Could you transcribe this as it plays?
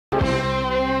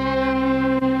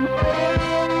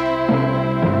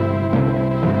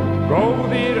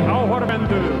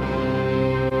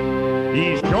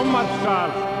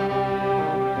sjónvarpssal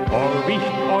og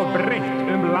vítt og breitt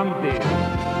landið.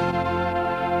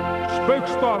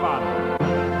 Spaugstofan,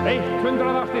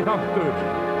 100. þáttur.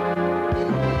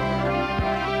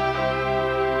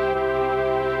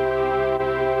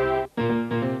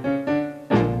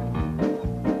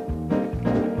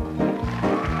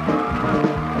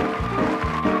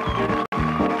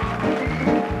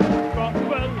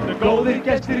 Góðir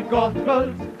gestir, gott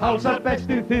kvöld, hálsar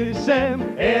bestir þið sem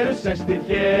eru sestir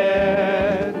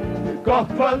hér. Gott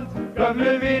kvöld,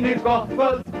 gömlu vinir, gott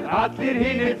kvöld, allir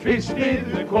hinir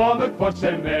fyrstir komu hvort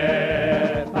sem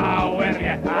Þá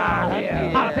rétt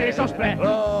að þeir sá sprett,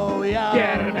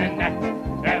 hér með nett,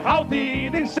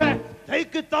 hátíðin sett.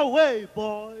 Take it away,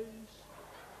 boys.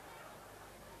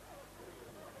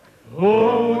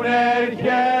 Hún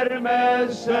hér með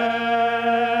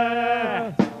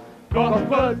sett. Gott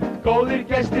kvöld, góðir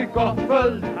gestir, gott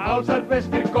kvöld, hálsar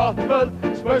bestir, gott kvöld,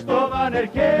 Spaugstofan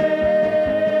hér.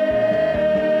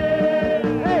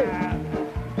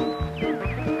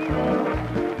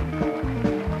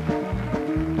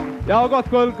 Já, gott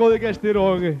kvöld, góðir gestir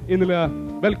og innilega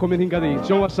velkomin hingað í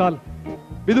sjónvarpssal.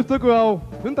 Við upptöku á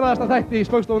 100. þætti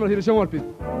Spaugstofunnar hér í sjónvarpið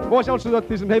og sjálfsögðu öll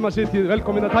því sem heima sitjið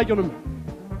velkomin að tækjunum.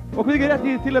 Og við ekki rétt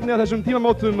í tilefni af þessum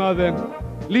tímamótum að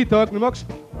líta ögnum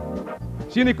öxl.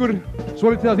 Sýn ykkur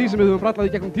svolítið af því sem við höfum brallað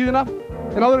í gegnum tíðina.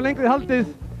 En áður en lengri haldið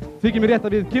þykir mér rétt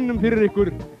að við kynnum fyrir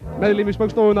ykkur meðlimi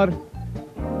Spaugstofunnar.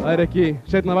 Það ekki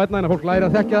seinna vænna en að fólk læri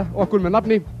að þekkja okkur með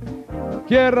nafni.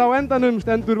 Hér á endanum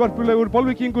stendur vörpulegur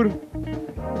bolvíkingur.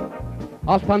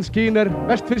 Allt hans kyn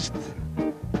vest fyrst.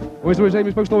 Og eins og við segjum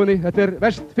í Spaugstofunni, þetta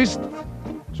vest fyrst,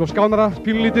 svo skánara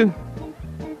pínulítið.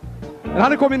 En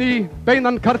hann kominn í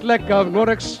beinan karllegg af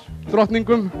Noregs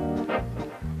drottningum.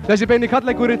 Þessi beini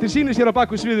karlleggur til sýnis hér á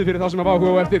baku sviðið fyrir þá sem hafa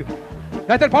áhuga á eftir.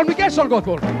 Þetta Pálmi Gestsson, gott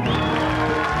fólk!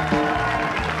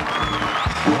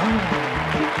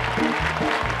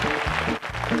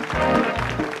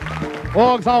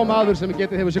 Og þá maður sem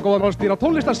hefur sér góðan orðstír á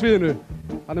tónlistarsviðinu.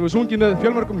 Hann hefur sungið með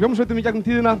fjölmörgum hljómsveitum í gegnum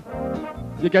tíðina.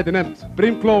 Ég gæti nefnt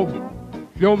Brimkló,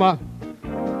 Hljóma,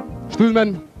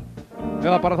 Stuðmenn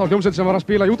eða bara þá hljómsveit sem var að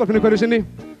spila í útvarpinu hverju sinni.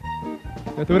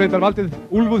 Þetta hefur reyndar valdið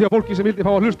úlfúð hjá fólki sem vildi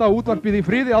fá að hlusta á útvarpið í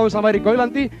friði áður sem hann væri í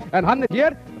Gaulandi, en hann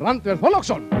hér, Randver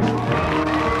Þorláksson.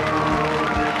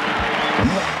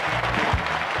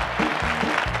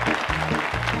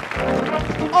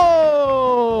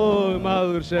 Og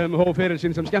maður sem hóf feril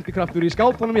sinn sem skemmtikraftur í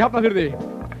skátunum í Hafnarfirði.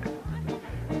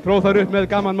 Tróð þar upp með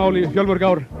gamanmál í fjölmörg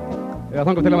ár, eða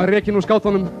þangað til að var rekinn úr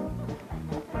skátunum.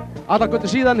 Allar götur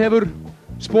síðan hefur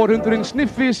sporhundurinn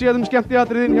Sniffi séð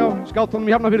skemmtiatriðin hjá skátunum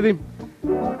í Hafnarfirði.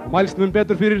 Mælst mun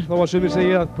betur fyrir þó að sumir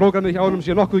segja að prógramið hjá honum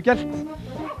sé nokkuð gert.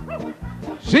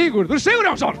 Sigurður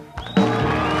Sigurjónsson!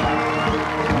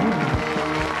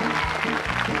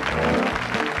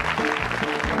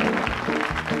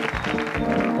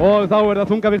 Og þá það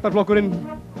þungavirtarflokkurinn.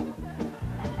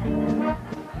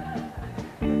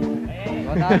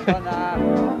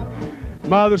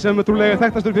 Maður sem trúlega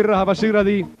þekktastur fyrir að hafa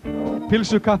sigrað í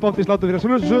pilsukappaátt í slátur fyrir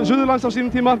Suðurlands á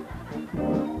sínum tíma.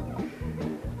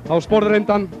 Þá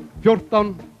sporðreyndan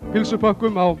 14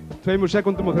 pilsupökkum á 2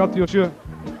 sekúndum og 37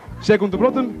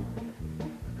 sekúndubrotum.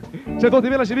 Sem þótti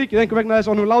vel að sé vikið einhver vegna þess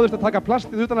að honum láðist að taka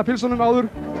plastið utan af pilsunum áður.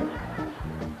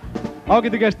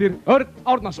 Ágætu gestir, Örn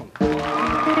Árnason.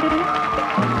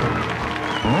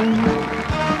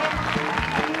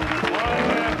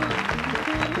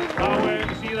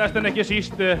 Síðast en ekki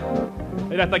síst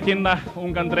rétt að kynna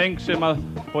ungan dreng sem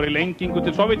fór í lengingu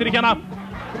til Sovétríkjanna.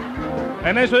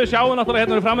 En eins og þið sjáum náttúrulega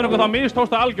hérna framinn okkur þá mistókst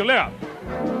það algjörlega.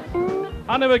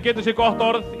 Hann hefur getið sér gott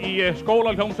orð í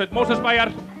skólahljómsveit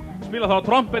Mosfellsbæjar, spilað þá á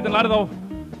trompet en lærið á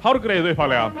hárgreiðu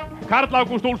upphaflega. Karl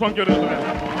Ágúst Úlfsson gjörðu þetta vel.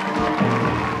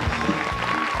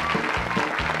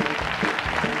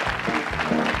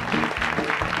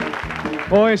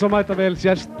 Og eins og mæta vel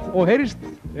sérst og heyrist,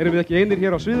 erum við ekki einir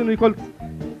hér á sviðinu í kvöld.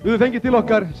 Við höfum fengið til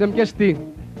okkar sem gesti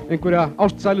einhverja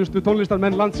ástsælustu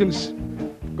tónlistarmenn landsins.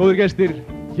 Góðir gestir,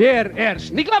 hér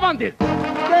Sniglabandið!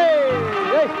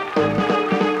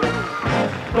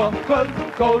 Gott kvöld,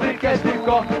 góðir gestir,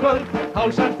 gott kvöld,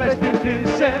 hálsar bestir þið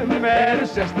sem eru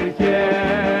sestir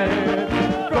hér.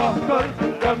 Gott kvöld,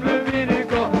 gömlu vinir,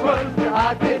 gott kvöld,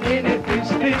 allir hinir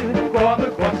fyrstir komu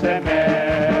hvort sem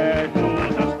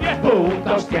Út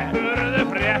á skemmt,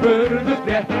 burðu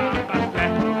frétt,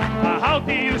 að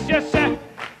hátíð sé sett.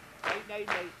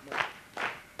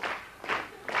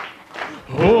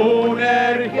 Hún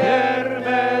hér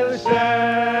með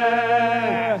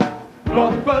sett.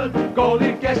 Gott kvöld,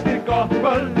 góðir gestir, gott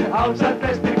kvöld, hálsar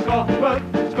bestir, gott kvöld,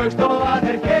 Spaugstofan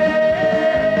hér.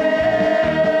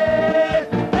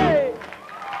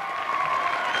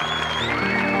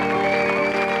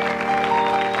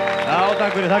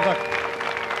 Takk fyrir, takk.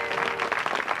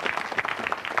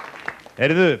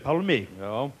 Heyrðu, Pálmi,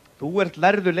 Já. þú ert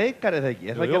lærður leikari eða ekki?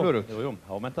 Er það ekki alveg örugt? Jú,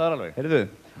 ámenntaður alveg. Heyrðu,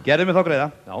 gerðu mig þá greiða.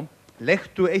 Já.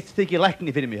 Leiktu eitt stykki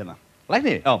lækni fyrir mig hérna.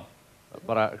 Lækni? Já.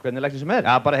 Bara hvernig lækni sem er?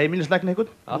 Já, bara heimilislækni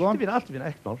einhvern. Allt í fína,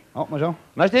 ekkert mál. Já, maður sjá.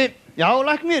 Næsti. Já,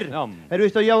 læknir. Já. Heyrðu,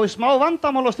 veistu að ég á smá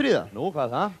vandamál á stríða. Nú, hvað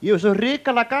er það? Ég hef svo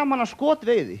hrikalega gaman að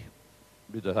skotveiði.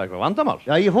 Býtu, það eitthvað vandamál?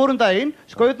 Já, ég fór daginn,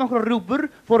 skaut nokkra rjúpur,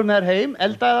 fór með þær heim,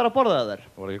 eldaði þær og borðaði þær.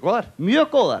 Voru ekki góðar? Mjög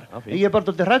góðar. Já, fínt. En ég er bara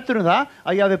dálítið hræddur það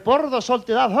að ég hafi borðað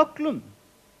svolítið af höglum.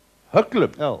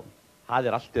 Höglum? Já. Það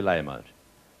er allt í lagi, maður.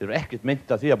 Þeir eru ekkert mynd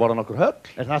af því að borða nokkur högl.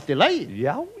 Er það allt í lagi?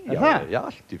 Já, Er það? já,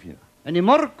 allt í fína. En í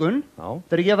morgun, Já.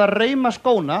 þegar ég var að reima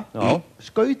skóna, Já.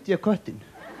 skaut ég köttinn.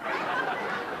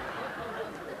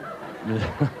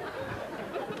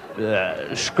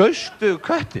 Skaustu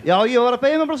köttin? Já, ég var að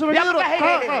beygja mig bara svona Já, niður og... hei.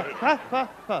 Hvað?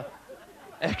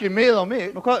 Ekki mið á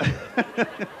mig. Nú, hvað?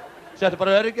 Settu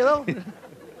bara öryggið á.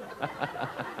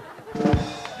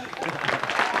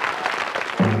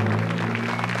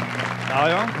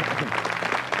 Já.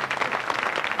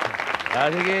 Það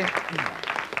er ekki.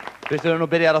 Fyrst við nú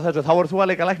byrjar á þessu, þá eru þú að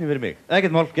leika læknir fyrir mig.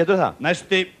 Ekkert mál. Getur það?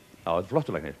 Næsti. Já, þetta er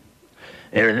flottur læknir.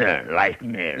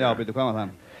 Læknir. Já, byrju, hvað var það?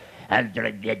 Heldur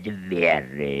að geti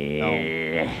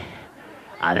verið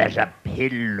að þessar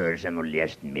pillur sem þú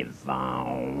lést mig fá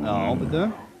Já, byrju.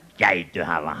 gætu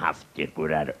hafa haft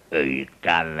ykkurar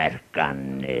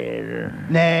aukaverkanir.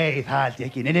 Nei, það held ég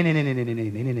ekki. Nei.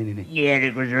 Ég er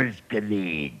ykkur svo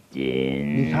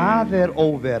skrítin. Það er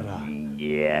óvera.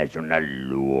 Ég er svona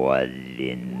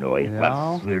loðinn og Já.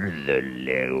 eitthvað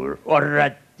furðulegur og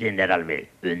röddin er alveg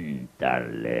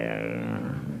undarleg.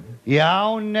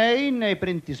 Já, nei,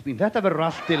 Bryndís mín. Þetta verður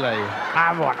allt í lagi.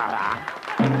 Að vona það.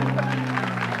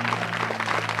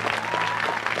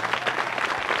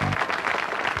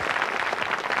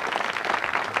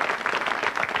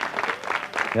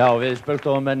 Já, við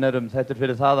Spaugstofumenn erum þetta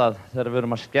fyrir það að þegar við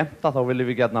erum að skemmta þá viljum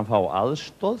við gjarnan fá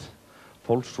aðstoð,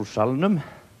 fólks úr salnum.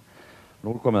 Nú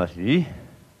er komið að hlý.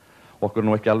 Okkur er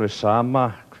nú ekki alveg sama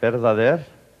hver það er.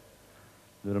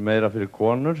 Við erum meira fyrir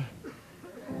konur.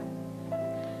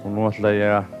 Og nú ætla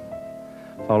ég að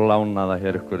fá lánaða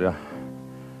hér ykkur, já,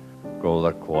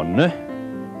 góða konu.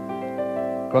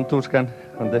 Komdu, úrskan,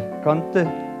 komdu.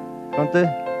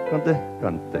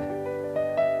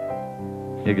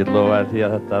 Ég get lofaði því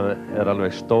að þetta er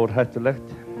alveg stórhættulegt.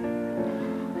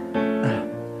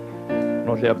 Nú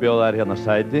ætla ég að bjóða þér hérna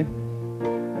sæti.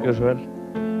 Gjör svo vel.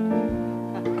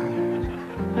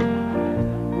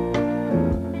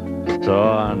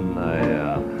 Svona,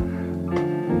 já.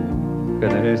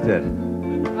 Hvernig finnst þér?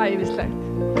 Æðislegt.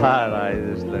 Það er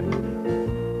æðislegt.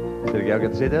 Þið ekki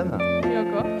ágætt að sitja hérna? Mjög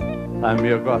gott. Það er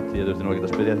mjög gott. Ég þurfti nú ekki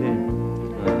að spyrja því.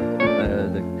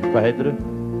 Hvað heitirðu?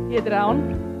 Ég heitir Rán.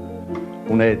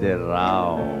 Hún heitir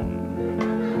Rán.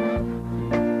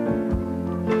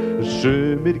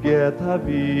 Sumir geta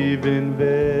vífin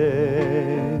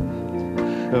veitt,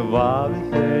 vafið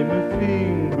þeim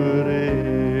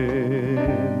fingurinn,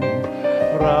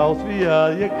 frá því að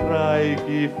ég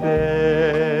kræki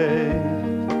feitt,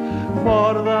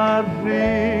 forðar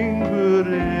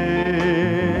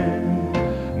hringurinn,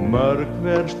 mörg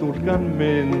hver stúlkan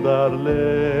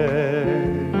myndarleg,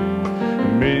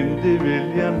 myndi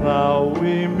vilja ná í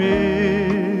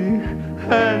mig,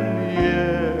 en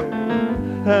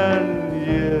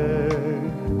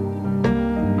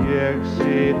ég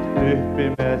sitt uppi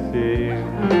með þig.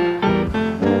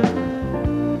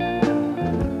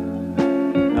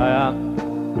 Jæja,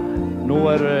 nú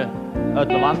eru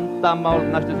öll vandamál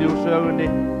næstu því úr sögunni.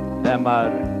 Ef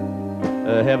maður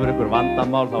hefur ykkur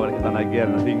vandamál þá er ekkert annað að gera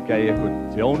en að hringja í ykkur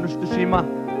þjónustusíma.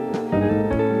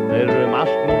 Þeir eru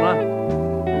allt núna.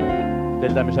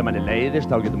 Til dæmis ef manni leiðist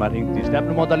þá getur maður hringt í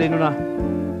stefnumótalínuna.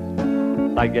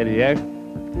 Það gerði ég.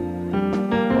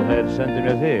 Og þeir sendi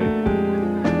mér þig.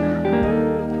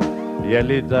 Ég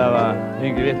líti af að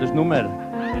hringi vitlaust númer.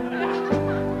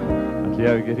 Ætli ég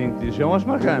hef ekki hringt í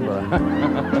sjónvarpsmarkaðinn bara.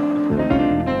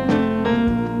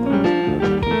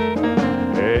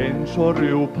 Eins og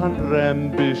rjúpan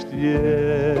rembist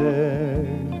ég,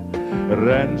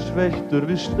 renn sveittur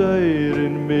við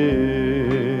staurinn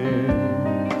minn.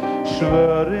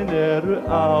 Svörin eru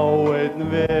á einn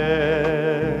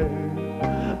veg,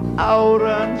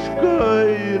 áran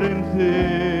skaurinn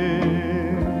þinn.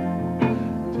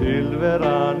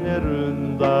 Tilveran er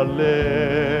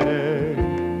undarleg,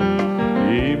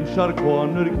 ýmsar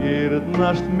konur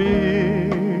girnast mig,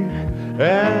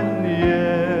 en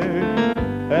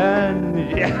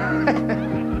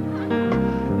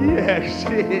ég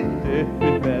sitt uppi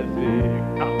með þig.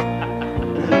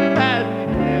 En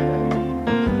ég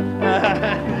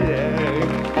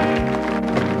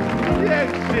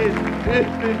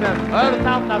uppi með Örn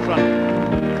Árnason.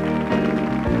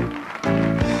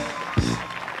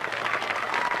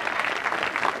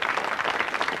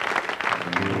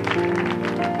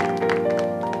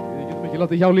 Við getum ekki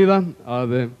látið hjá líða að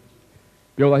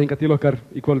bjóða hinga til okkar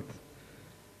í kvöld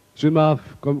suma af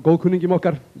góðkunningjum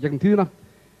okkar gegnum tíðina.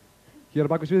 Hér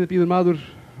á bak við sviðið bíður maður,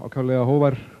 ákaflega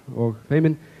hóvar og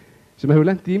feiminn, sem hefur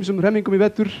lent í ýmsum hremmingum í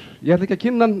vetur. Ég ætla ekki að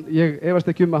kynna hann, ég efast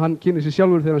ekki að hann kynni sig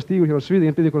sjálfur þegar hann stígur hér á sviðið.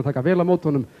 Ég bið ykkur að taka vel á mót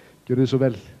honum, gjörðu þið svo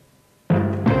vel.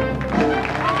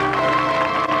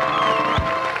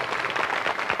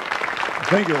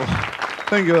 Thank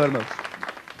you very much.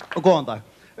 Og góðan dag.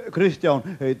 Kristján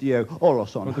heiti ég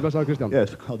Ólafsson. Hvað er það, Kristján?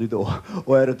 Yes, how do you do?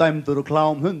 Og eru dæmdur og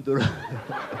klám hundur.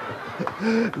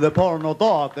 The porno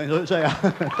dog, eins og þau segja.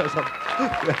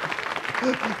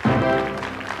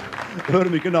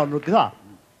 Hörum ekki náður út í það.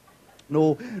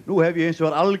 Nú hef ég eins og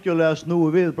var algjörlega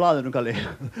snúið við blaðinu, kalli.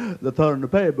 The turn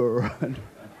the paper.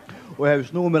 Og hef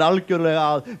snúið mér algjörlega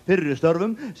að fyrri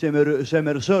störfum sem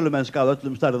eru sölumennska af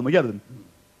öllum stærðum og gerðum.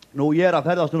 Ég er að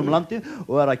ferðast um landið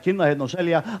og er að kynna hérna og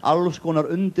selja alls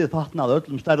konar undirfatnað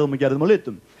öllum stærðum og gerðum og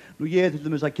litum. Ég er til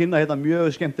dæmis að kynna hérna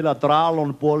mjög skemmtilega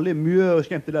dralónbóli, mjög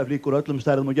skemmtilega flíkur öllum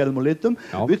stærðum og gerðum og litum.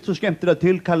 Vilt svo skemmtilega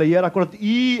tilkalla, ég er akkurat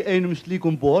í einum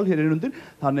slíkum ból hér innundir.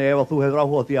 Þannig ef þú hefur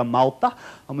áhuga á því að máta,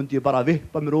 þá myndi ég bara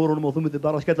vippa mér úr honum og þú myndir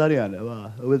bara skella þér í hann ef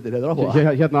þú vildir, hefur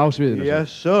áhuga. Hérna á sviðinu?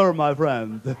 Yes sir, my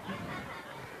friend.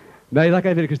 Nei,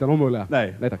 þakka ég fyrir, Kristján, ómögulega.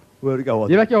 Nei, takk. Þú hefur ekki áhuga á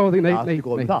því. Ég hef ekki áhuga á því, nei.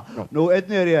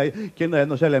 Einnig er ég að kynna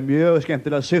hérna og selja mjög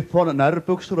skemmtilega siffon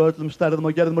nærbuxur og öllum stærðum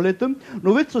og gerðum og litum.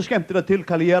 Vilt svo skemmtilega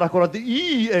tilkalli, ég er akkurat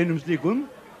í einum slíkum.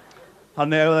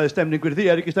 Þannig ef það er stemning fyrir því,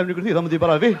 er ekki stemning fyrir því, þá myndi ég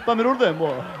bara vippa mér úr þeim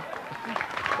og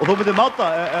þú myndir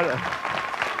máta.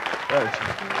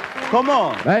 Come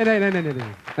on!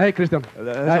 Nei, Kristján.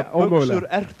 Þessar buxur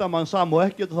ertamann sam og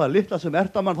ekki það litla sem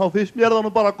ertamann, þá finnst mér það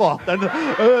nú bara gott, en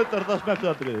auðvitað er það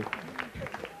smekksatriði.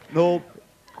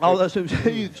 Á þessum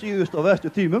síðust og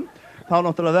verstu tímum, þá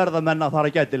náttúrulega verða menn að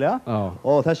fara gætilega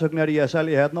og þess vegna er ég að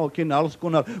selja hérna og kynna alls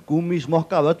konar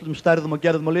gúmmísmokka af öllum stærðum og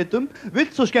gerðum og litum.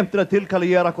 Vilt svo skemmtilega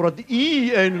tilkalli, ég er akkurat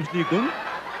í einum slíkum.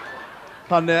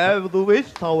 Þannig ef þú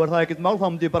vilt, þá er það ekkert mál, þá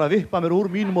myndi ég bara vippa mér úr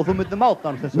mínum og þú myndir máta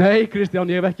hann. Nei, Kristján,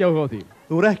 ég hef ekki áhuga á því.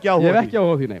 Þú er ekki áhuga á því? Ég hef ekki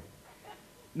áhuga á því, nei.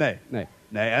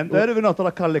 Nei, en það erum við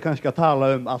náttúrulega Kalli kannski að tala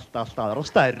um allt aðra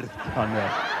stærð.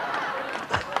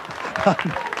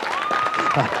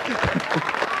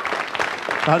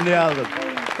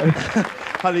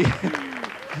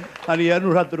 Þannig ég er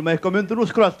nú hræddur eitthvað myndir nú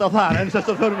skrölda þar, en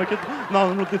þess að förum ekki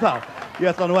náðum út í það.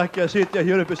 Ég ætla nú ekki að sitja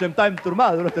hér uppi sem dæmdur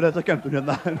maður eftir þetta skemmtun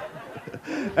hérna.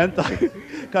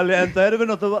 Kalli, enda erum við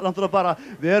náttúrulega bara,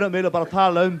 við erum eiginlega bara að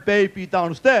tala um baby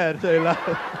downstairs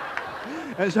eiginlega.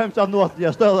 En sem sagt, nú ætti ég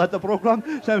að stöða þetta program.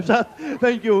 Sem sagt,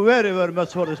 thank you very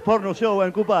much for this porno show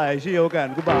and goodbye. See you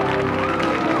again, goodbye.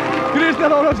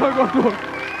 Kristján Ólafsson, gott fólk.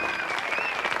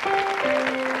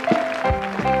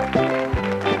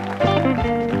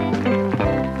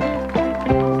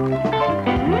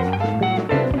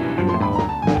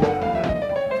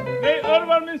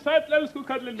 Elsku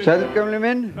kallinn minn. Sæll gamli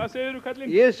minn. Hvað segirðu kallinn?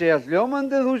 Ég segi allt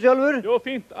ljómandi, þú sjálfur? Jó,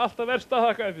 fínt. Alltaf versta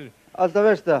þakkaði fyrir. Alltaf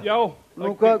versta? Já.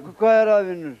 Nú, hvað er að,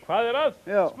 vinnur? Hvað er að?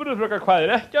 Já. Spurðu frekar, hvað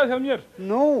er ekki að hjá mér?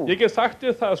 Nú? Ég get sagt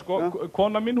þér það, sko. Ja.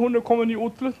 Kona mín, hún er komin í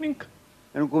útflutning.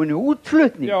 Er hún komin í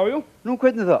útflutning? Já, jú. Nú,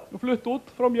 hvernig það? Hún flutt út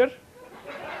frá mér.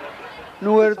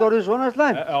 Nú er þetta orðið svona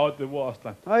slæmt? Já, þetta er voða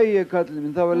slæmt. Æ, kallinn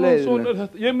minn, það var leiðilegt. Svona er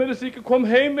þetta. Ég meðist ekki kom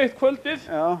heim eitt kvöldið.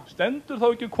 Já. Stendur þá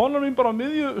ekki konan mín bara á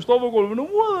miðju stofugólfinu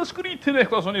og voða skrítið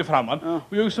eitthvað svona í framann. Já.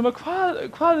 Og ég hugsa með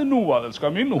hvað er nú að,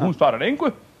 elska mín? Og hún svarar engu.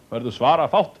 Verður svara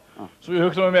fátt. Já. Svo ég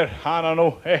hugsa með mér, hana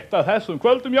nú eitt af þessum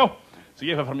kvöldum, já. Svo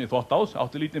ég fer fram í þvottahús,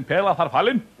 átti lítinn pela þar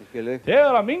fallinn.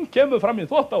 Þegar að minn kemur fram í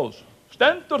þvottahús,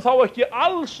 stendur þá ekki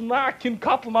alls nakinn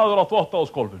kallmaður á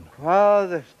þvottahúsgólfinu.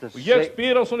 Hvað ertu að segja? Og ég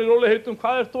spyr hann svona í róliheitum,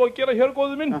 hvað ert þú að gera hér,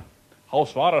 góði minn? Þá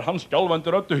svarar hann skjálfandi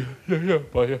röddu, ég er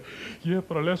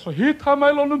bara að lesa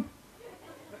hitamælunum.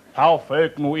 Þá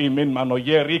fauk nú í minn mann og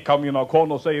ég rík á mína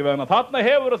konu og segi við hennar, þarna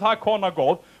hefur það kona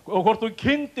góð og hvort þú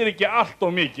kyndir ekki allt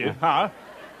of mikið,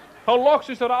 þá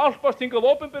loksins þegar alpast hingað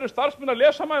opinberir starfsmenn að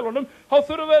lesa mælunum, þá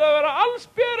þurfum við að vera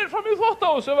allsberir fram í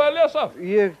þvottahús ef við að lesa.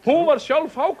 Hún var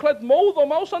sjálf fáklædd móð og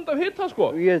másand af hita,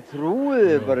 sko. Ég trúi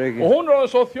þið bara ekki. Og hún er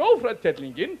alveg svo þjófrætt,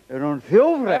 kettlingin. Er hún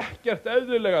þjófrætt? Ekkert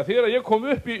eðlilega. Þegar ég kom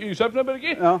upp í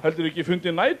Svefnabergi, heldur ekki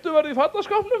fundið nætuverð í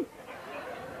fattaskapnum.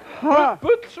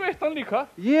 Bullsveittan líka.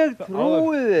 Ég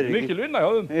trúi þér ekki. Mikil vinna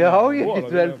hjá þeim. Já, ég get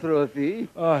vel trúið því.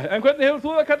 En hvernig hefur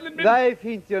þú það, kallinn minn? Það er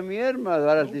fínt hjá mér, maður. Það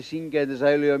var alltaf syngjandi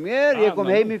sælu hjá mér. Ég kom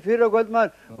heim í fyrra kvöld,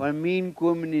 maður. Var mín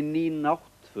komin í ný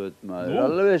náttföt, maður.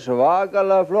 Alveg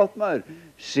svakalega flott, maður.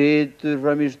 situr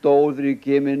fram í stól þegar ég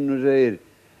kem inn og segir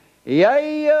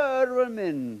jæja, Örvar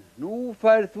minn, nú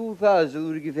færð þú það sem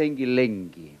þú ekki fengið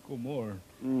lengi. Good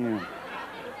morning.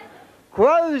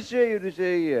 Hvað segirðu,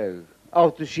 segi ég?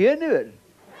 Áttu séniver?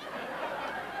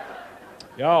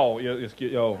 Já, ég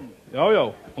skil, já.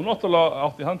 Hún náttúrulega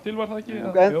átti hann til, var það ekki?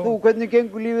 En þú, hvernig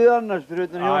gengur lífið annars fyrir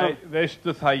utan hjónum? Æ,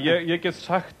 veistu það, ég get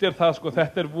sagt þér það, sko,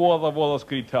 þetta er voða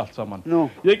skrítið allt saman. Nú?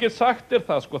 Ég get sagt þér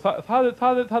það, sko,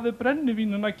 það er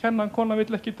brennivínun að kenna, kona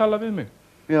vill ekki tala við mig.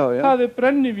 Já. Það er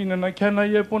brennivínun að kenna,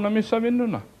 ég er búinn að missa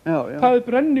vinnuna. Já. Það er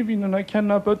brennivínun að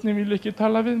kenna, börnin vil ekki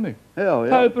tala við mig. Já.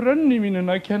 Það er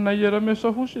brennivínun að kenna, ég er að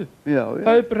missa húsið. Já.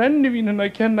 Það er brennivínun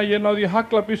að kenna, ég náði í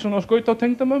haglabyssun og skaut á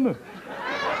tengdamömmu.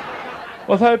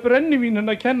 Og það er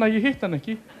brennivínun að kenna, ég hitt hann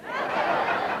ekki.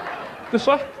 Þetta er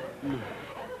satt.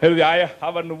 Heyrðu, jæja,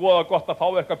 það var nú voða gott að fá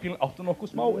eitthvað píl. Áttu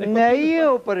nokkuð smá? Nei,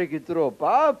 ég bara ekki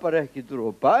dropa.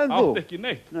 En þú? Áttu ekki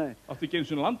neitt? Nei. Áttu ekki einu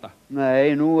sinni landa?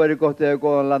 Nei, nú er ég gott eða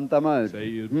góðan landamaður.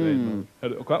 Segir bein.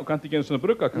 Heyrðu, og kanntu ekki einu sinni að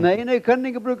brugga? Nei, kann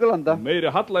ekki brugga landa.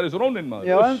 Meiri hallaris rónin, maður.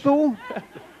 Já, en þú?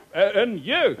 En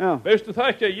ég? Já. Veistu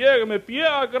það ekki að ég er með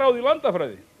BA-gráð í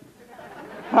landafræði?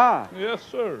 Ha? Yes,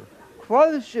 sir.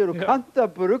 Hvað sér og kannt að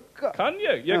brugga? Kann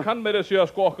ég? Ég kann meira að segja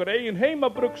sko okkar eigin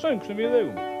heimabruggssöng sem við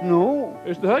eigum. Nú?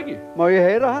 Veistu það ekki? Má ég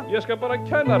heyra hann? Ég skal bara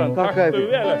kenna hann, taktu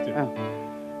vel eftir. Já.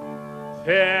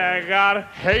 Þegar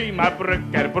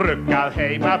heimabrugg er bruggað,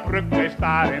 heimabrugg í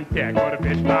staðinn tekur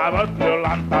fyrst af öllu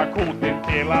landakútin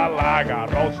til að laga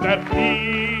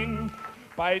rótstertín.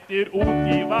 Bætir út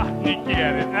í vatni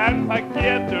gerið, en það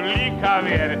getur líka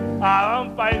verið að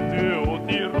hann bæti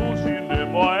út í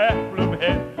rúsinum og eplum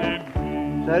heillin.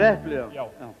 Það er eplið, já.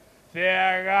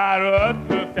 Þegar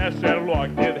öllu þess er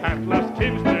lokið, hendlast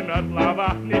kynstrin öll af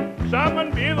vatni, saman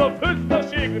við og fullt af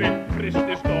sigri,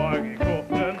 fristist og í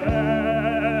kútnum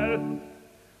er.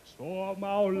 Svo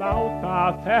má láta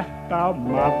þetta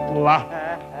malla,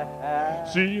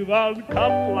 síðan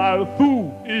kallar þú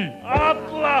í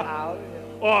alla.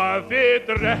 Og þið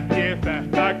drekkið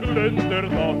þetta glundur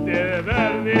þóttið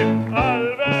verði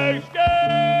alveg skeið.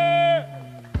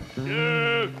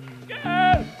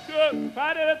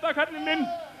 Hvað er þetta, kallinn minn?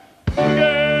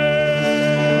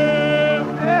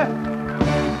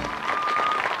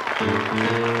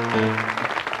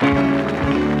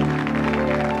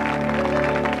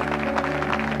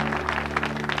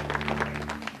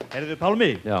 Heyrðu,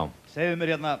 Pálmi, Já. segðu mér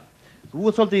hérna, þú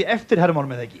ert svolítið í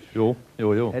eftirhermánum eða ekki? Jú.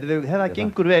 Heyrðu, þetta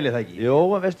gengur vel eða ekki? Jú,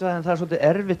 veistu það, en það er svolítið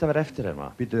erfitt að vera eftirherma.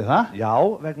 Býtuðu það? Já,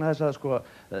 vegna þess að sko,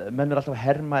 menn er alltaf að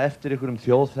herma eftir einhverjum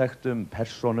þjóðþekktum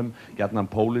persónum, gjarnan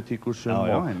pólitíkusum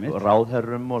og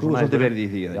ráðherrum og svona. Þú er svolítið verið í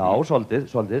því, eða Já, ekki?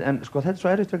 svolítið, en sko þetta er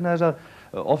svo erfitt vegna þess að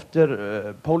oft er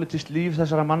pólitískt líf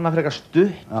þessara manna frekar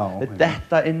stutt, þeir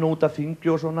detta inn og út af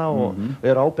þingju og svona og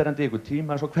eru áberandi í einhver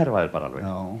tíma en svo hverfa þeir bara alveg.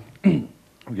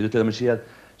 Þú getur til dæmis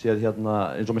séð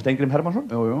hérna eins og með Steingrim Hermannsson.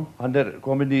 Hann er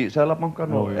kominn í Seðlabankann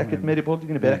og ekkert meir í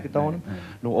pólitíkinni, ber ekkert á honum.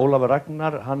 Nú Ólafur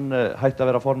Ragnar, hann hætti að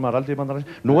vera formaður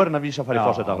Alþýðubandalagsins. Nú er hann að vísa að fara í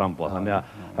forsetaframboð, þannig að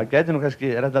það gæti nú kannski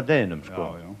redda deginum, sko.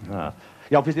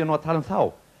 Já, fyrst ég nú að tala um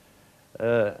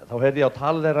þá heyrði ég á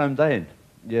tal þeirra um daginn.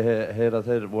 Ég heyri að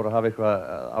þeir voru að hafa eitthvað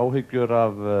áhyggjur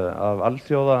af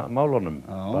alþjóðamálunum,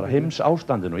 bara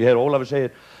heimsástandinu. Ég heyri Ólafur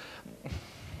segir,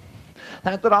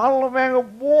 þetta er alveg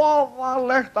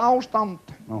voðalegt ástand.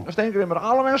 Steingrímur,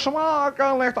 alveg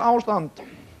svakalegt ástand.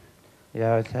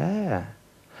 Já, það?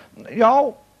 Já,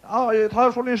 það er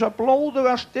svolítið eins og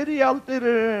blóðugar styrjaldir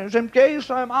sem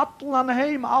geisa allan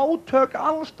heim, átök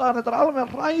allsstaðar, þetta er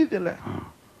alveg hræðilegt.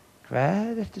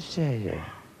 Hvað ertu að segja?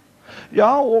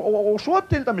 Já, og svo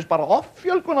til dæmis bara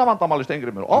offjölgunarvandamáli,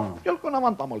 Steingrímur,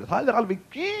 offjölgunarvandamáli, það er alveg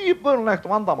gífurlegt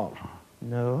vandamál.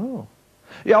 Nú?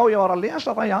 Já, ég var að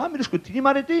lesa það í amerísku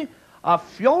tímariti að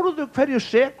 4 hverju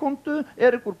sekúndu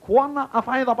er einhver kona að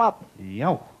fæða barn.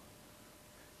 Já.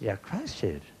 Já, hvað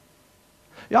segir?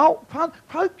 Já,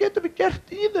 hvað getum við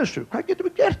gert í þessu? Hvað getum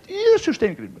við gert í þessu,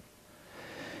 Steingrímur?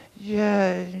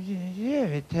 Ég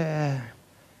veit,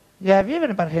 við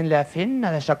verðum bara hreinlega að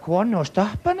finna þessa konu og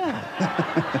stoppa hana.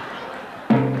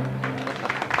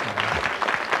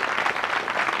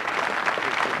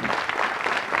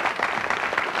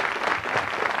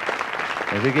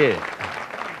 En ekki,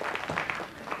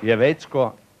 ég veit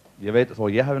þó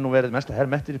ég hafi nú verið mest að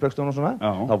herma eftir í Spaugstofunnar og svona,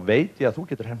 þá veit ég að þú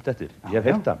getur hermt eftir. Ég hef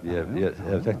heyrt það, ég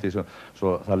hef þekkt því svo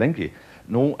það lengi.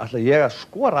 Nú ætla ég að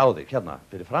skora á þig hérna,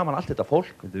 fyrir framan allt þetta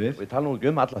fólk, og ég tala nú ekki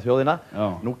um alla þjóðina,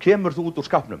 nú kemur þú út úr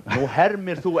skápnum, nú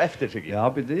hermir þú eftir sig. Já,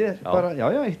 byrju, ég er bara,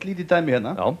 eitt lítið dæmi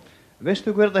hérna. Já.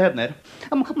 Veistu hver þetta hérna er?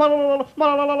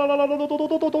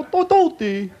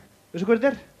 Dóti. Veistu hver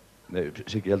þetta er? Nei,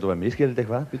 Siggi, ég held að það var miskilið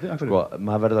eitthvað. Bíddu, af hverju? Sko,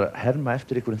 maður verður að herma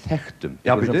eftir einhverjum þekktum.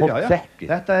 Já, Einhverjum sem bíddu, fólk já. þekkir.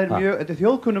 Þetta er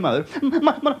þjóðkunnur maður.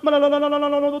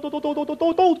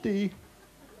 Dóti.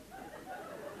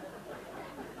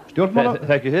 Stjórnmála...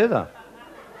 Þekkið þið það?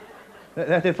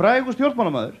 Þetta er frægur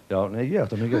stjórnmálamaður. Já, nei, ég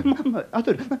átta mig ekki.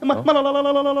 Aftur.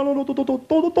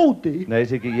 Dóti. Nei,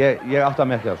 Siggi, ég átta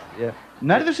mig ekki á þessu.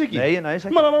 Nærðu Siggi? Nei, ég næs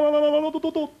ekki.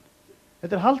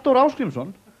 Þetta er Halldór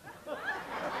Ásgrímsson.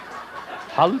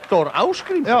 Halldór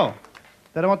Ásgrímsson? Já,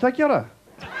 þegar hann var 2 ára.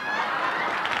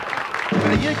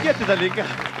 Þannig ég geti það líka.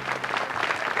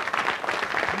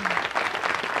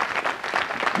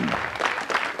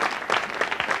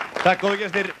 Takk, góðu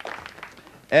gestir.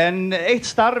 En eitt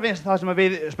starf eins það sem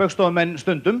við spaugstofumenn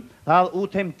stundum, það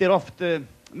útheimtir oft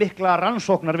mikla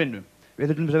rannsóknarvinnu. Við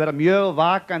þurfum að vera mjög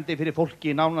vakandi fyrir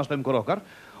fólki nánast umhverju okkar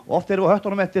og oft erum við á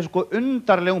höttunum eftir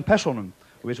undarlegum persónum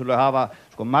og við svolítið hafa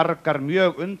margar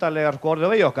mjög undarlegar orðið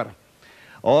á vegi okkar.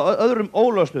 Og öðrum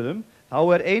ólöstuðum þá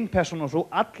er ein persóna svo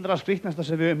allra skrýtnasta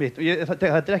sem við höfum hitt og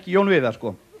þetta er ekki Jón Viðar sko.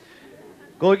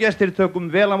 Góðu gestir,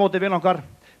 tökum vel á móti vin okkar.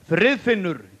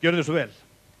 Friðfinnur, gjörðu svo vel.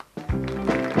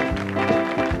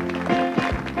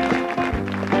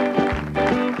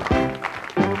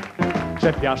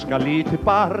 Sem fjarska lítið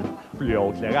barn,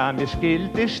 fljótlega mér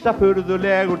skildist að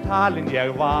furðulegur talinn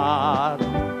ég var.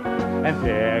 En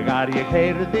þegar ég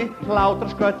heyrði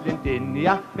hlátrasköllin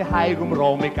dynja, með hægum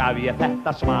rómi gaf ég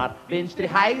þetta svar. Vinstri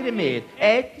hægri mið,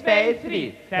 1, 2, 3,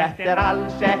 þetta er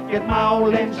alls ekkert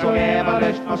mál eins og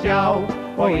efalaust má sjá.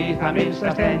 Og í það minnsta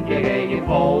stend ég eigin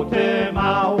fótum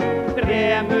á,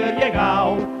 þremur ég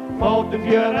á, fótum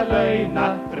fjöra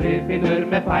launa, Friðfinnur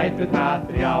með fæturnar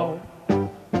 3.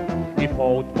 Í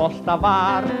fótbolta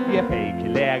var ég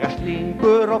feikilega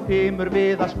slingur og fimur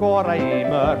við að skora í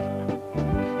mörk.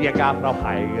 Ég gaf frá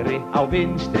hægri á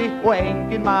vinstri og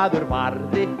engin maður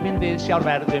varði minn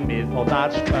viðsjárverðu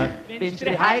miðfótarspörk.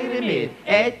 Vinstri hægri mið,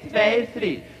 1, 2,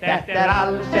 3, þetta er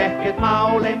alls ekkert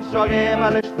mál eins og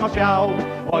efalaust má sjá.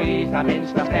 Og í það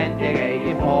minnsta stend ég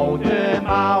eigin fótum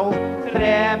á,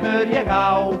 þremur ég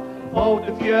á,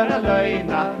 fótum fjöra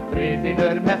launa,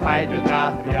 Friðfinnur með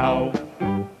fæturnar 3.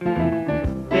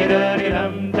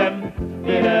 Di-da-di-dum-dum,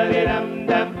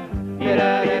 di-da-di-dum-dum,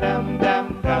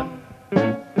 di-da-di-dum-dum-dum.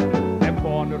 Ef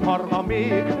konur horfa á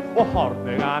mig og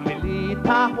horfnuga mig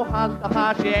líta og halda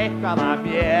það sé eitthvað að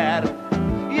mér,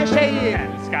 ég segi: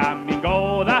 Elska mín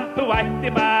góða, þú ætti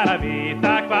bara að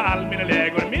vita hvað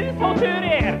almennilegur miðfótur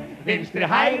er. Vinstri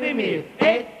hægri mið,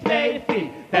 1, 2, 3,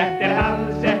 þetta er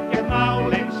alls ekkert mál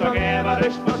eins og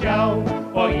efalaust má sjá.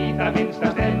 Og í það minnsta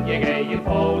stend ég eigin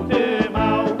fótum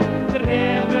á,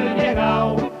 þremur ég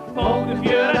á, fótum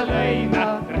fjöra launa,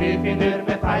 Friðfinnur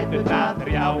með fæturnar 3.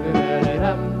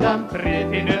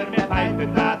 Friðfinnur með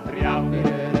fæturnar 3.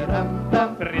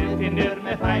 Friðfinnur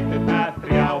með fæturnar 3.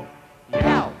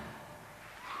 Já!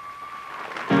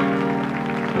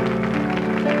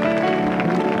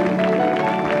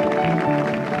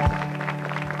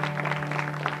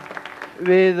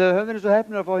 Við höfum verið svo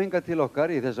heppnir að fá hingað til okkar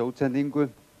í þessa útsendingu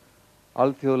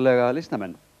alþjóðlega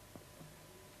listamenn.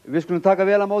 Við skulum taka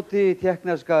vel á móti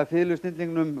tékkneska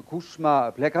fiðlusnillingnum Kuzma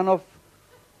Plekhanov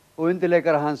og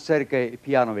undirleikara hans Sergej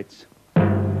Pjanovits.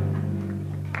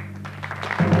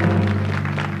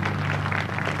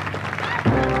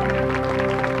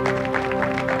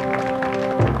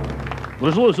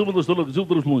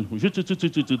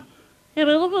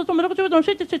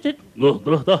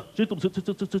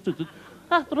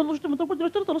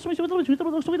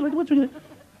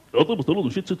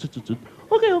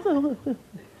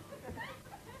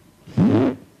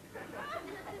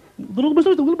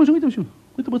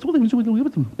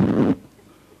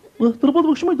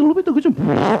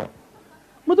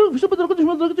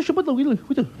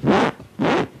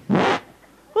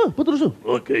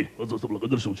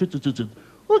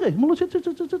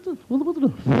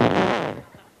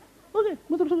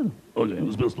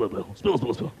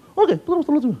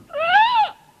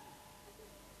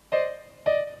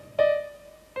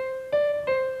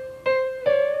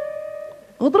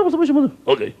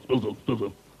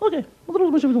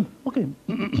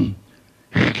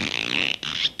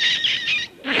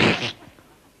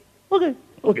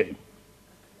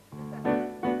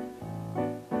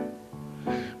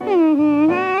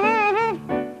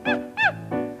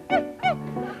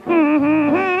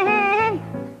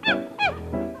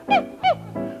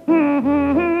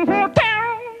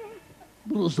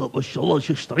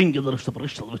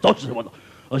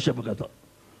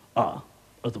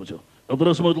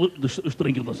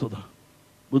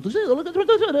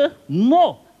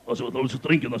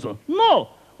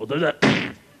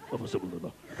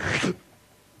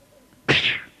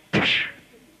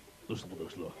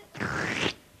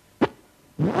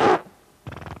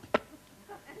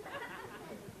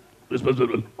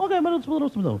 Okay, maar dat is wel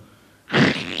rustig dan.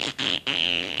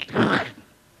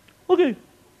 Oké.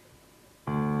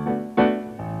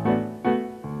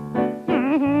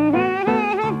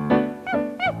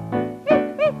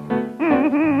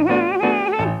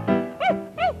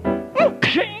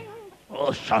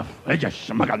 Oh, schaf, weet je,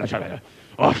 ze maken dat zo.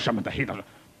 Oh, ze met de hitte.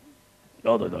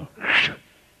 Ja, dat.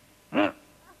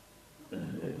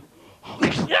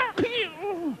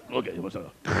 Oké, wat is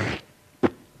dat?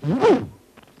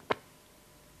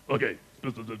 Oké.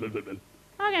 Oké, wat is dat?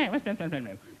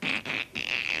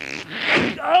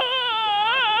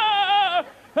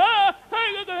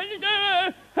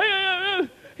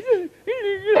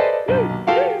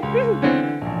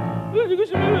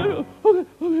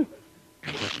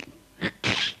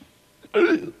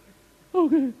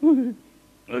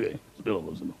 Oké, speel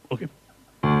los dan. Oké.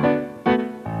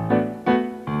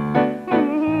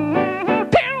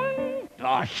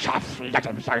 Ah, schaf,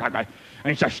 lekker bezig.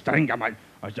 En zo streng maar.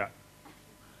 Als je.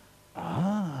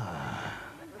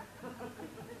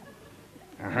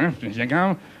 Aha, dus je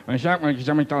kan, maar zeg maar, je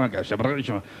zou me talen, ze brengen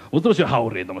je. Wat is je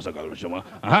houden dan, maar zo kan je maar.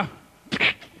 Aha.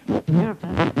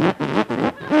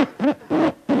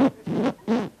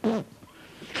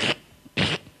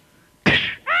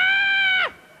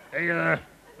 Hey,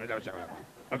 weet je wat zeggen?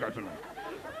 Oké, zo.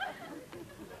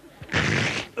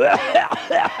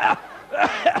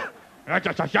 Ja,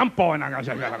 dat is shampoo en dan gaan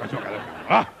ze weer naar zo.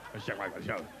 Ah, zeg maar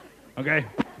zo. Oké.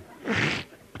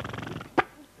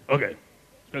 Oké.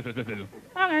 Speel. Oké, speel.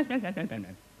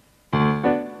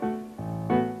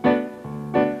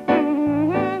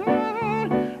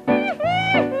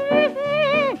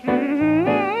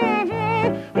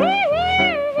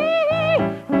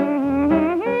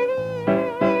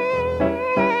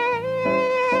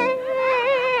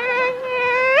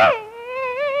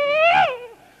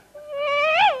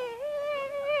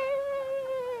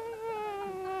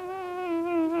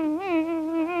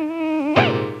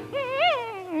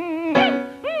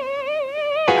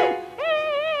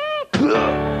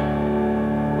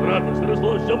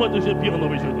 Dat is piano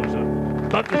bij zo.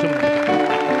 Dat is hem.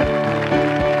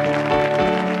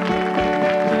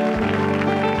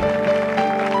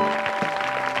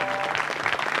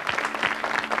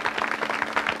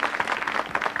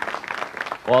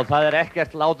 Og það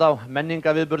ekkert lát á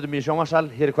menningaviðburðum í sjónvarpssal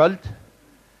hér í kvöld.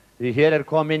 Því hér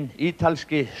kominn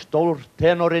ítalski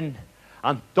stórtenorinn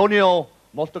Antonio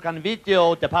molto can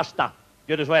video de pasta.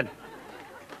 Gjörðu svo vel.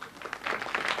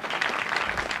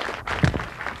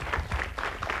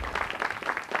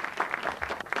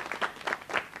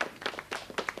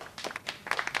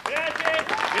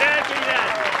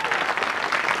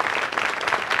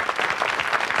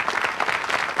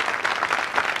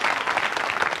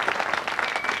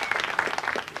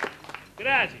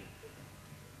 Grazie.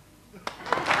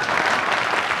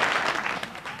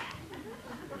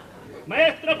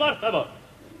 Maestro, por favor.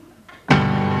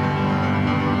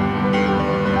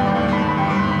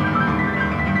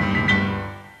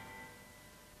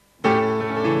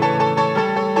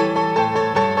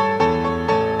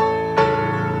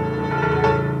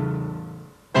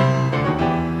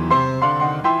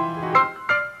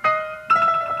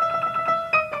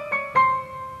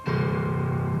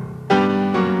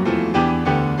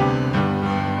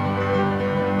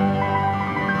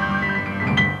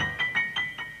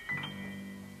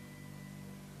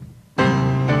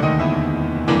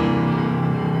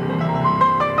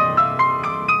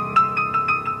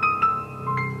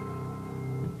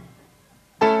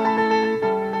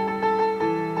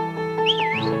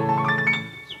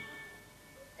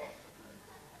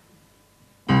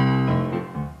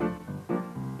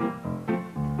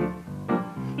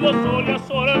 Lo sole a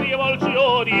sole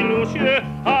rivolgio di luce,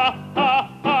 ah ah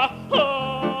ah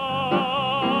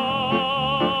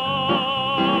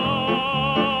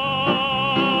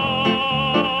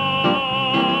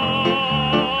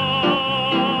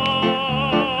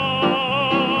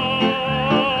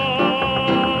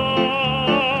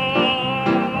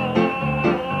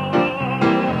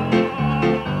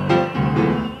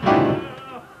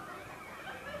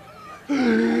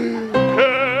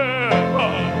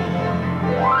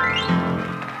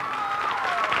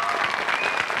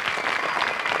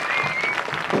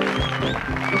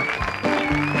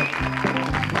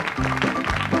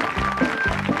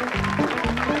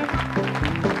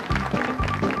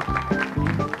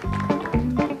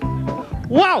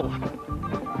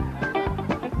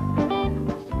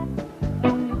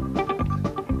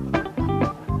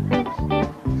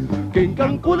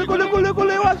긴강꾸리 꾸리 꾸리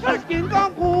꾸리 왔어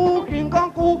긴강꾸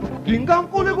긴강꾸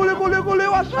긴강꾸리 꾸리 꾸리 꾸리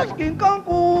왔어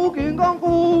긴강꾸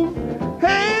긴강꾸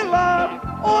heila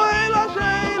og heila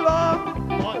seila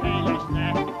og heila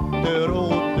snertur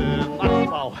út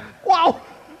allfá. Vá!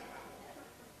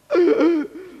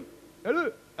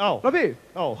 Heyrðu, Raffi,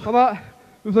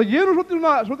 þannig að ég er nú svolítið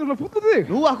svona fúll út í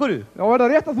þig. Nú, akkurru? Já, er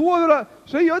það rétt að þú hafi verið að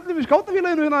segja öllum í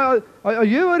skátafélaginu hérna að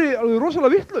ég væri alveg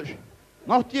rosalega vittlaus?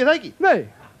 Mátti ég það ekki? Nei.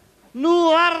 Nú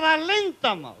var það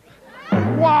leyndarmál.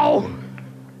 Vá!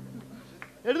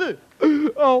 Heyrðu,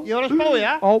 Já. ég var að spá í það.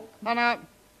 Já. Þannig að,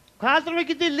 hvað heldur við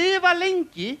getið lifa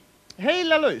lengi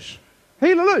heilalaus?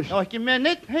 Heilalaus? Já, ekki með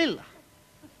neitt heila.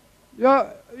 Já,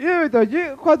 ég veit það ekki.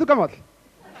 Hvað er þú gamall?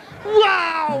 Vá!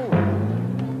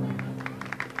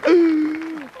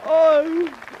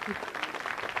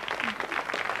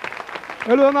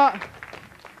 Heyrðu þannig að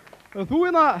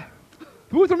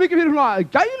þú ert svo mikið fyrir svona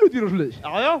gæludýr og svoleiðis.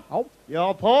 Já. Já,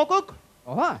 págögg.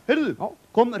 Já, það? Heyrðu,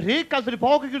 kom ríkald fyrir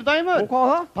págöggjur dæmaður. Og hvað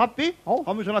var það? Pappi,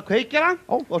 hann með svona kveikjara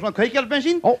og svona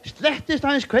kveikjarabensín, slettist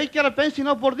aðeins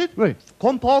kveikjarabensín á borðið,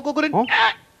 kom págöggurinn,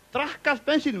 drakk allt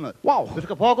bensínum maður. Vá!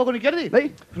 Veistu hvað págöggurinn gerði?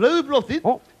 Nei. Flöðu blóttið,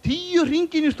 10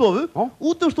 hringin í stofu,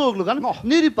 út stofugluggan,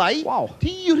 niður í bæ,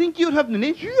 10 hringi úr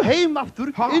höfninni, heim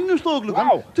aftur, inn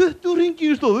stofugluggan, 20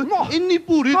 hringin í stofu, inn í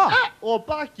búrið og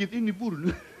bakið inn í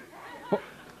búrinu.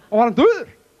 Og var hann döður?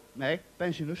 Nei,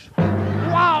 bensínus.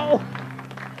 Vá!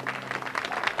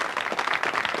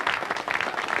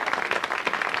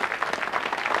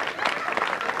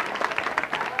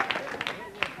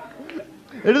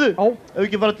 Heyrðu, ef við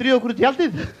ekki bara að drífa okkur í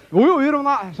tjaldið? Jú, við erum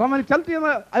saman í tjaldi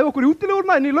hérna, æfa okkur í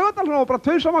útilegurna inn í Laugardal og bara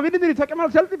tveir saman vinnir í 2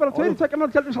 manna tjaldi, bara tveir í 2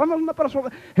 manna tjaldi saman bara svo.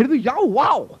 Heyrðu, já,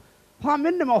 vá! Það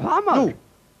minnir mig á það maður. Nú?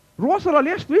 Rosalega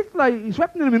lést vitla í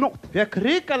svefninum í nótt. Fekk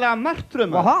hrikalega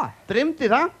martröma. Og það? Dreymdi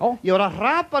það? Já. Ég var að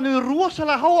hrapa niður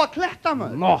rosalega háa kletta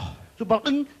maður. Nó. Svo bara,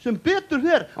 sem betur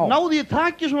fer, náði ég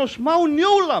taki svona smá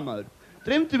njóla maður.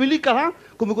 Dreymdi mig líka það,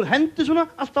 kom ykkur hendi svona,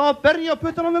 alltaf að berja á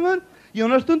puttana með maður. Ég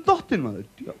var næstum dottinn maður.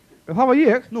 Já, það var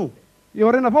ég. Nú? Ég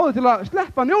var að reyna að fá þig til að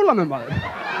sleppa njóla með maður.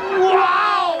 Vá!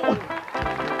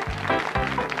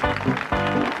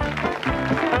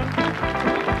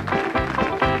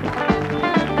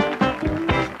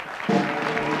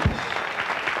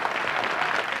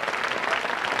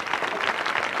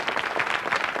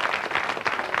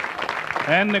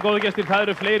 En góðu gestir, það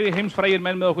eru fleiri heimsfrægir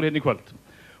menn með okkur hérna í kvöld.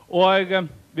 Og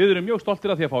við erum mjög stoltir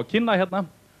af því að fá að kynna hérna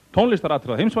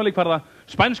tónlistaratriða heimsmælikvarða,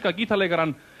 spænska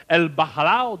gítarleikaran El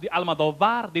Bacalao de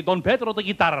Almodovar de Don Pedro de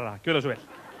Guitarra. Gjörðu svo vel.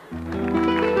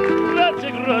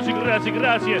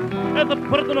 Grazie. Esta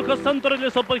perdono che santore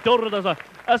le sopra i torre da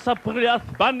essa pria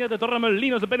Spagna de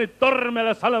Torremolino se bene dorme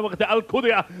la sala de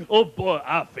Alcudia. Oh boy,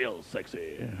 I feel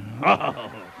sexy.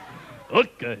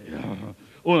 Ok.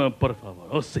 Una, por favor.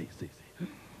 Oh, sí. Sí.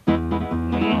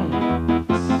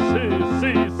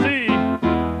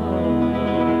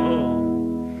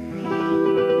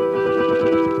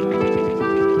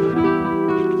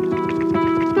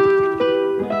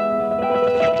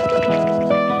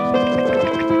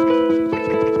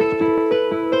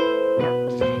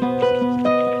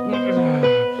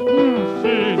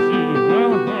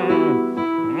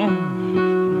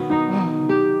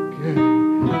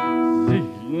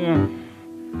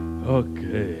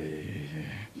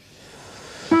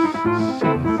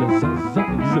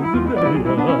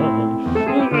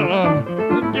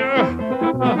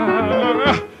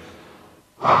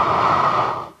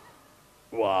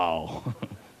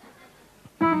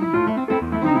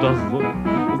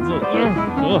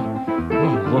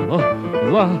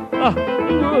 Wow.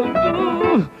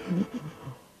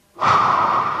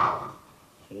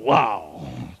 Wow.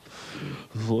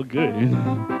 So good.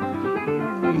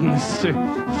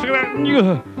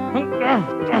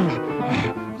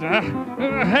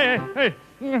 Hey.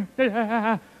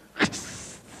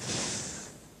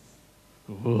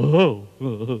 Whoa.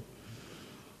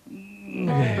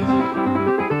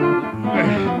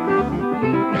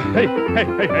 Hey.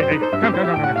 Come.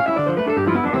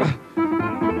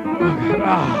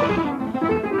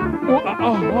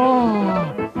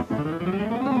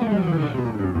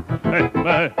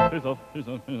 Hey,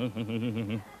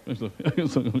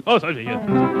 oh, sorry, yeah.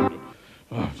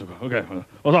 Okay.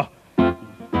 Og så.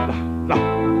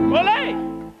 Olé!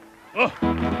 Oh,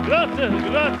 grazie,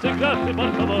 per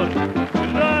favore.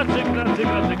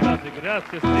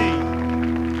 Grazie, sì.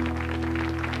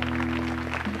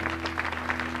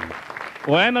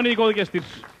 Og enn á ný góði gestir.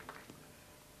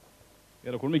 Ég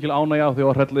er okkur mikil ánægja þegar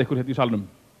að hrella ykkur hérna í salnum.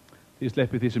 Þið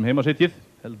sleppið því sem heima sitjið,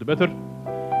 heldur betur.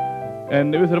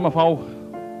 En við þurfum að fá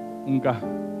unga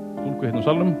stúlku hérna á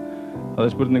salnum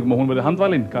Það spurning um að hún verði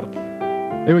handvalin, Karl.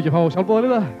 Eigum við ekki að fá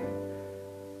sjálfboðaliða?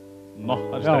 Nó,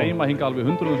 það streyma hinga alveg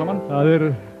 100 saman.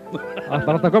 Það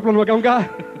alltaf köflunum að ganga.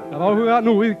 Það áhuga.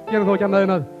 Nú, við gerum þá ekki annað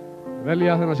en að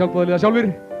velja þennan sjálfboðaliða sjálfur.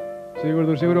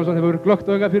 Sigurður Sigurjónsson hefur glöggt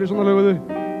auga fyrir svona löguðu.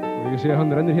 Og ég sé að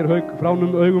hann rennir hér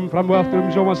fránum augum fram og aftur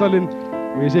sjómannssalinn.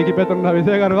 Og ég sé ekki betur en að við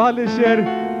þegar valið sér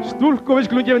stúlku og við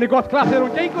skulum gefa henni gott klapp þegar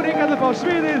hún gengur hingað upp á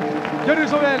sviðið. Gjörðu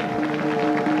svo vel!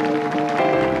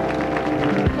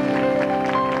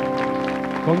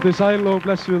 Komdu sæl og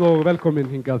blessuð og velkomin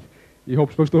hingað í hóp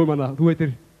Spaugstofumanna. Þú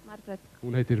heitir? Margrét.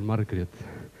 Hún heitir Margrét.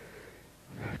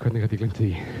 Hvernig hætti ég glemt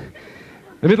því?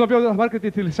 En við ætlum að bjóða Margréti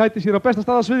til sætis hér á besta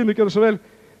stað á sviðinu. Gjörðu svo vel.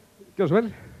 Gjörðu svo vel.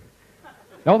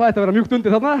 Já, það ætti að vera mjúkt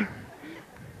undir þarna.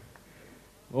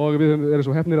 Og við erum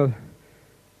svo heppnir að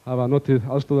hafa notið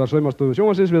aðstóðar saumastofu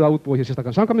sjónvarpsins við að útbúa hér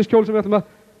sérstakann samkvæmiskjól sem við ætlum að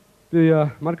biðja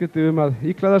Margréti að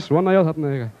íklæðast. Svona, já, þarna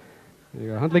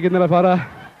eiga handleggirnir að fara.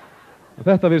 Og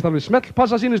þetta virðist alveg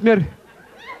smellpassa sýnist mér.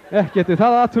 Ekki eftir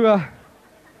það að athuga.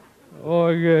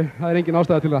 Og það er engin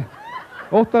ástæða til að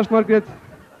óttast Margrét.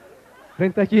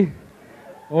 Hreint ekki.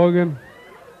 Og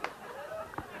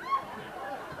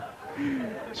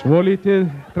svolítið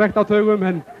trekt á taugum,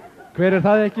 en hver er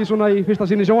það ekki svona í fyrsta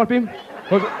sinn í sjónvarpi?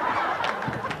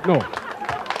 Nó,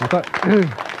 þetta...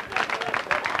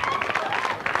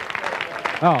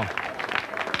 Já,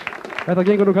 þetta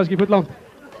gengur nú kannski fulllangt.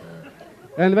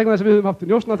 En vegna þess að við höfum haft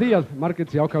njósn af því að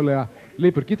Margrét sé ákaflega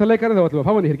lipur gítarleikari, þá ætlum við að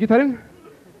fá henni hér gítarinn.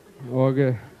 Og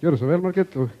gjörum svo vel,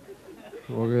 Margrét,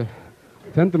 og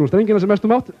tendur nú strengina sem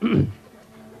mestum átt.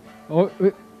 Og,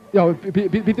 já,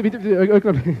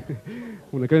 augnablik.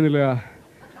 Hún er greinilega,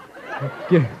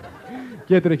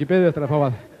 getur ekki beðið eftir að fá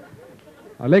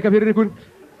að leika fyrir ykkur.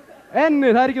 En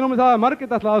það er ekki nóg með það að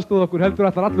Margrét ætla aðstóða okkur, heldur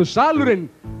ætlar allur salurinn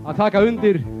að taka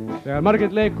undir þegar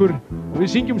Margrét leikur og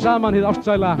við syngjum saman hið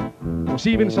ástsæla og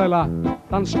sívinsæla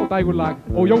dans- og dægurlag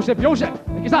og Jósef,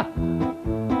 ekki það?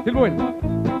 Tilbúinn.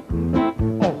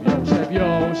 Ó,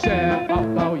 Jósef,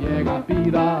 átt á ég að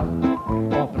bíða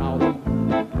og bráðum.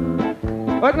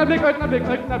 Augnablik,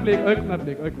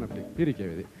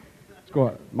 fyrirgefið því.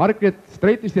 Sko, Margrét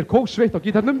streitist hér kóksveitt á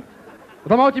gítarnum og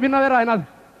það má ekki minna vera en að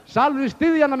salurinn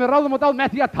styðja hana með ráðum og dáð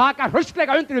með því að taka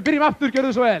hraustleika undir. Við byrjum aftur,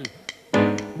 gjörðu svo vel.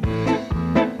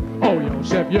 Ó,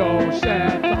 Jósef,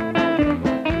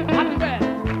 hann er vel.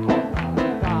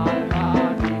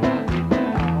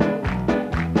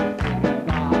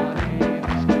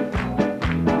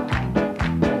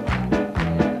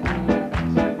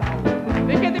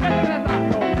 Þið getið betur en þetta.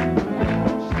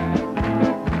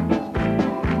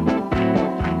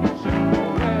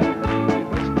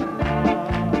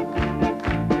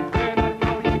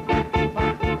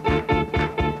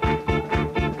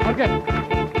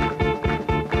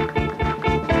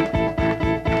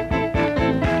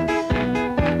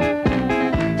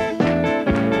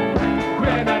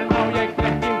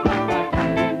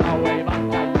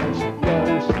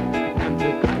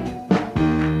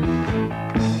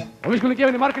 Og við skulum gefa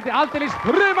henni Margréti aldeilis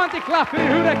þrumandi klapp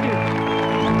fyrir hugrekkið.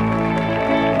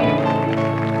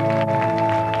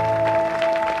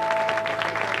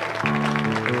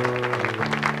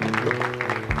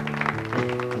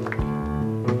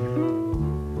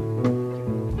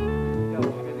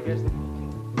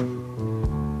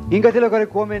 Hingað til okkar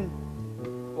er komin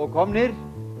og komnir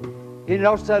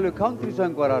hinir ástsælu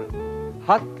countrysöngvarar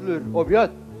Hallur og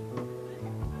Björn.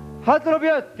 Hallur og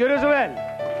Björn, gjörðu svo vel.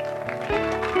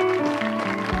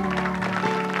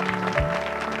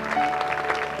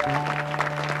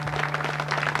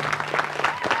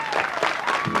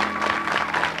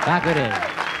 Takk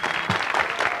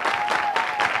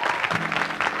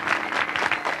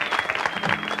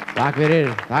fyrir.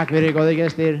 Takk fyrir, góði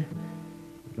gestir.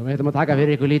 Nú við ætlum að taka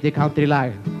fyrir ykkur lítið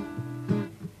countrylag.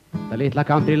 Þetta litla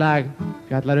countrylag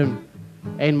fjallar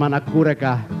einmanna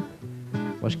kúreka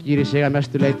og skýrir sig að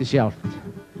mestu leyti sjálft.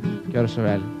 Gjörðu svo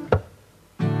vel.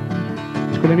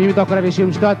 Við skulum ímynda okkur að við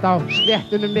séum stödd á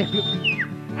sléttunum miklu.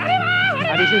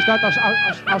 Að við séum stödd á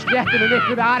sléttunum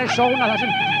miklu við Arizona,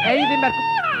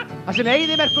 þar sem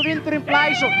eyðimerkur vindurinn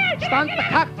blæs og standa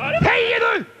kakt.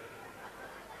 Þegiðu!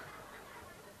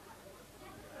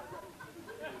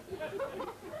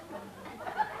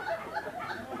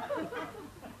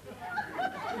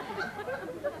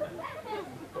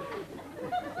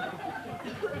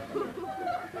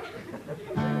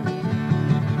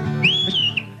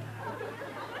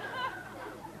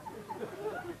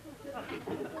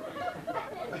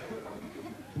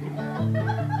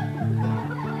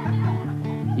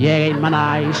 Ég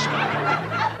einmanna æsk.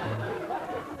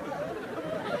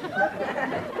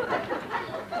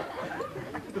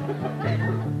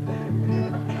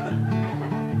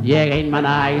 Ég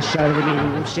einmana í söðli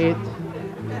mínum sitt.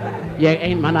 Ég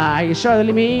einmana í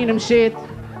söðli mínum sitt.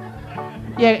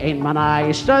 Ég einmana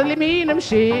í söðli mínum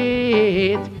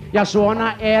sitt. Já,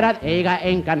 svona að eiga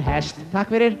engan hest.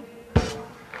 Takk fyrir.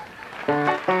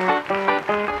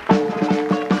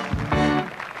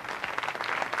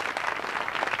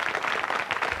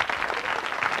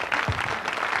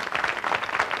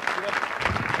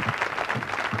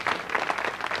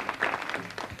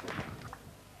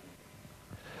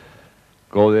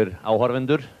 Góðir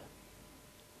áhorfendur,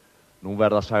 nú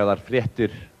verða sagðar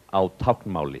fréttir á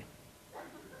táknmáli.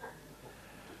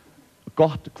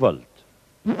 Gott kvöld.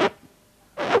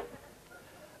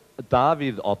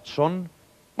 Davíð Oddsson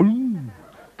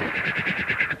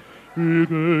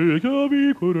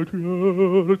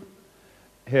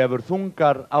hefur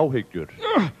þungar áhyggjur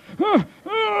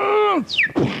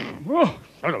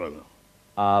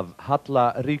af halla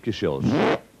ríkissjóðs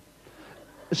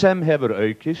sem hefur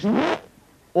aukist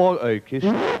og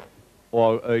aukist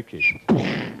og aukist.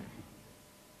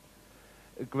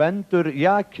 Gvendur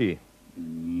Jaki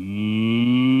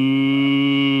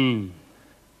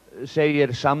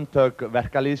segir samtök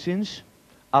verkalýðsins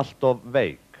allt of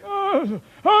veik.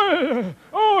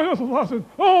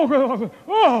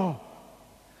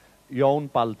 Jón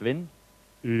Baldvin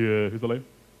í fyrsta lagi,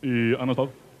 í annars stað,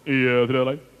 í þriðja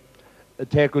lagi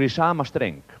tekur í sama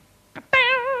streng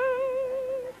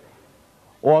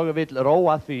og vill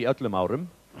róa því öllum árum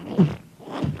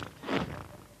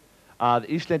að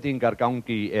Íslendingar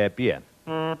gangi í EB.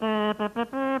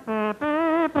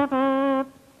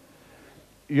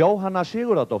 Jóhanna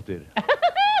Sigurðardóttir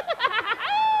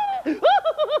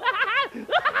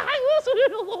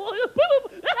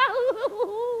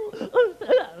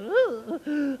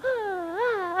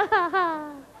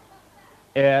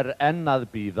enn að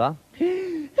bíða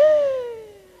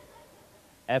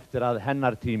eftir að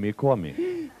hennar tími komi.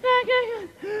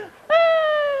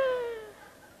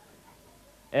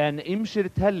 En ýmsir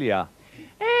telja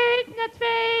 1, 2,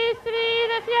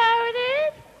 3, 4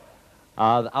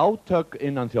 að átök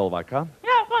innan þjóðvaka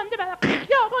komdu bara,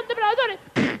 Dóri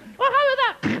og hafðu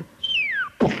það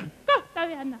gott af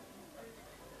því hennar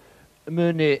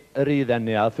muni ríða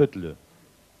henni að fullu.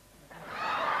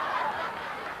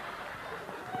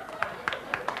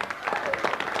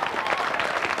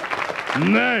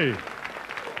 Nei!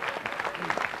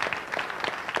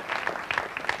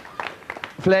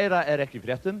 Fleira ekki í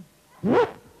fréttum.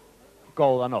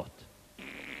 Góða nótt.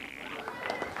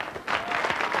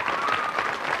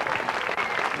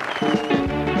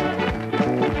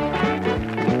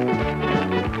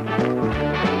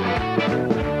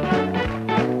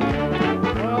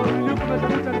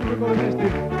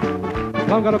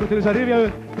 Langar okkur til þess að rifja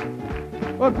upp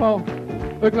örfá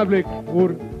augnablik úr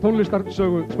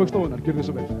tónlistarsögu Spaugstofunnar. Gjörðu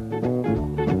svo vel.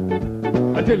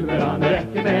 Tilveran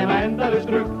ekki nema endalaust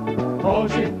rugl og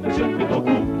sittur sumpið og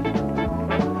kúk.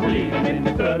 Lífið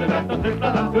minni töluvert og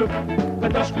truflaðan fugl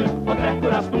með dösklu og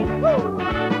drekkur að stúr.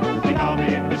 Ég ná mig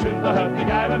inn við Sundahöfn í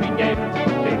gæfa mín geimt.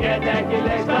 Ég get ekki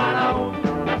leyst hana út.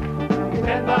 Ég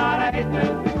stend bara einn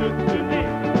undir stuttunni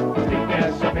og stikk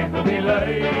þess að finna til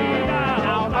lauga á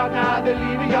magnaðu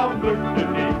lífi hjá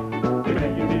mörnunni. Ég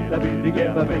megin til að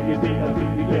fyrirgefa, megin til að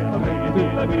fyrirgefa, megin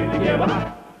til að fyrirgefa.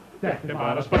 Þetta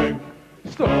bara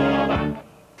Spaugstofan.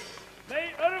 Nei,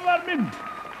 Örvar minn!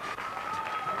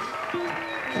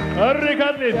 Örri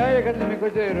kallinn! Jæja, kallinn minn,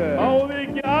 hvað segirðu? Áði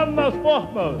ekki annars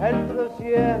botnað. Heldur það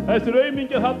sé. Þessir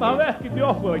aumingjar þarna hafa ekkert í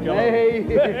okkur að gera. Nei.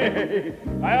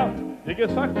 Jæja, ég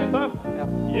get sagt þér það. Já.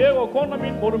 Ég og kona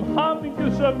mín vorum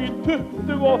hamingjusöm í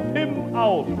 25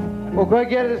 ár. Og hvað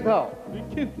gerðist þá? Við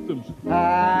kynntumst.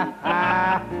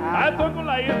 Það tökum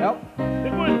lagið. Já.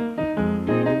 Tilbúin.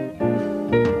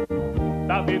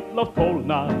 Það vill á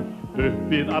tólna upp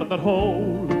við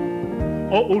Arnarhól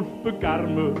og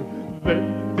úlpugarmur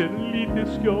veitir lítið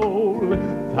skjól.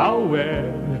 Þá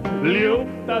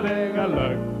ljúft að eiga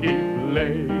lögg í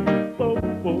leik.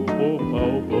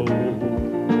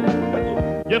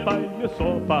 Ég bæ mér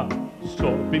sopa,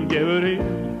 sopinn gefur inn.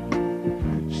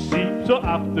 Sýp svo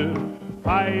aftur,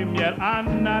 fæ mér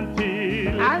annan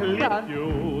til. Klipp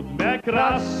út með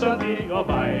krassandi og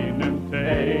bænum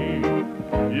teig.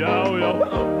 Já, já, og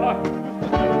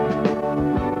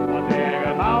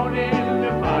þegar máninn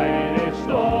færi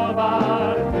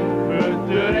stofar,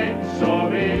 fullur eins og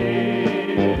við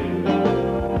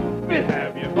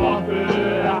hefjum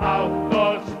okkur hátt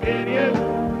og spyrjum,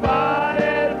 hvar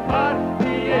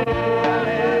partíið?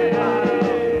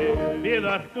 Við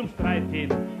örkum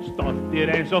strætin, stoltir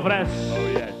eins og fress,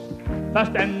 það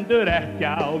stendur ekki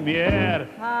á mér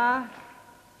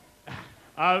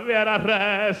að vera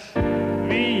hress.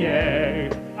 því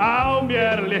ég á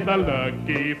mér litla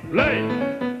löggi flaut.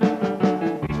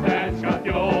 Íslenska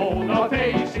þjóð á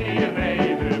þeysi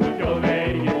reiðum,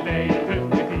 þjóðveginn leitum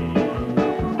við því.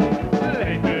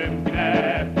 Leitum þín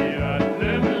eftir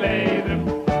öllum leiðum,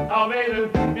 á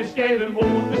veiðum við skeiðum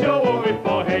út við sjó og upp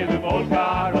á heiðum,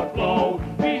 ólgar og flóð,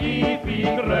 við í því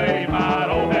draumar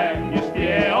og hengis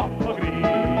stjórn og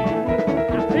grín.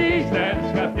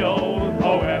 Íslenska þjóð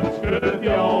og elsku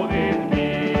þjóðin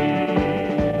mín.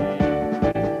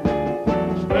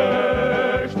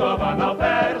 Spaugstofan á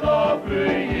ferð og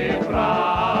flugir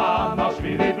fram á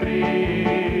sviði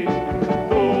brýst.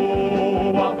 Þú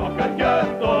átt okkar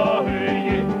gjöld og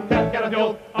hugi, sterkara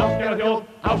þjóð,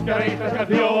 áskara íslenska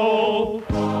þjóð.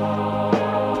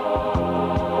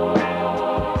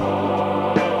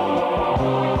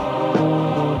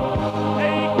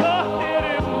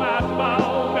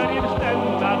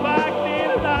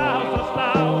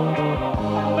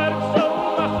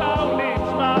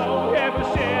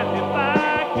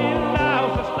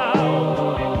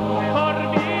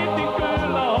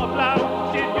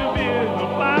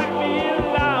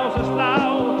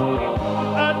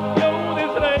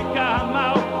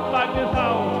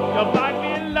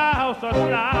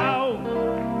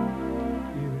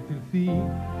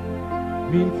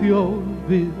 Mín þjóð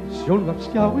við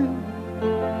sjónvarpsskjáinn,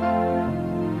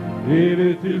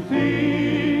 yfir til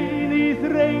þín í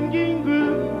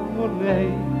þrengingum og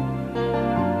neyð,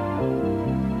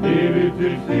 yfir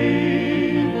til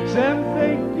þín sem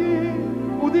þegir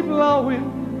út í bláinn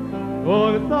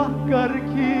og þakkar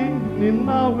kynnin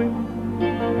náinn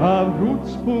af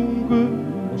hrútspungu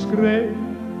og skreið.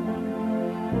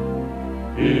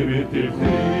 Yfir til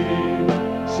þín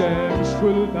sem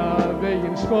skulda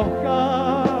veginn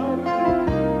skokkar,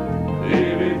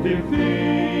 yfir til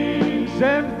þín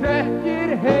sem þekkir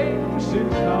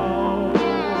heimsins ná,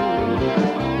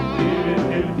 yfir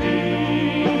til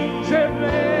þín sem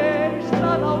veist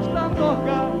að ástand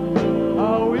okkar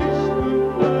á ystu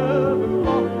höfum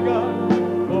okkar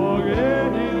og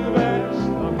hið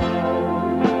versta mál.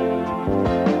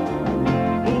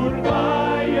 Úr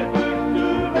bæjar burtu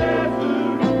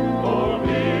veður og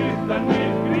myrtan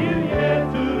myrkrið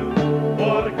étur,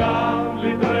 vor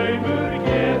gamli draumur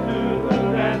getur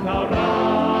en þá ræð.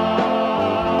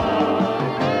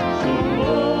 Sú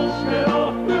ósk með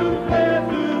okkur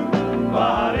gleður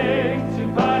var eitt sem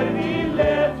færð í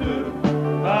letur,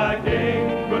 það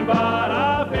gengur bara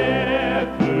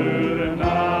betur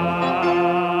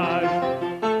næst.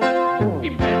 Í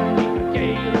menningur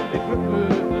geirum við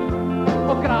trufluðum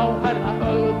og gráhærða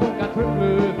höfðunga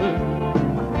trufluðum,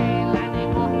 og fílan í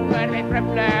okkur við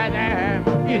trufluðum.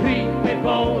 Í hring við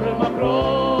fórum á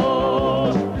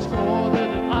grós, við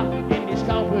skoðuðum allt inn í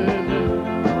skápunum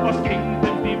og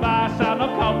skengdum í vasan á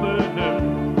kápunum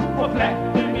og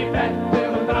flettum í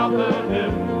fettum og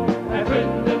drápunum en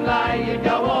fundum lagið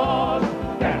hjá oss.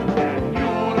 Þetta er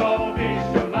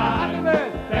Eurovision lag,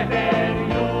 þetta er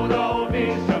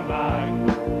Eurovision lag,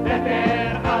 þetta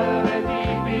er alveg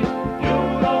típist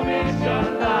Eurovision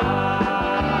lag.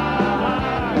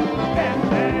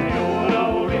 Þetta er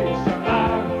Eurovision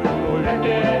lag,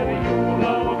 þetta er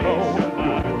Eurovision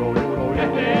lag,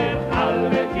 þetta er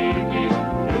alveg típist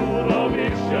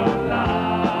Eurovision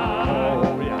lag.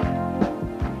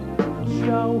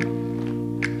 Sjá,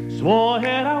 svo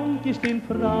angistinn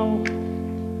frá,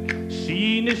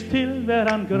 sýnist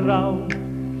tilveran grá,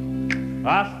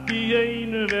 allt í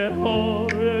einu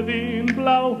horfin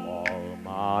blá og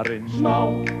marinn smá,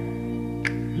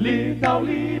 lit á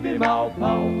lífi má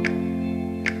pá,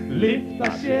 lyfta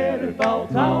sér upp á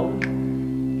tá,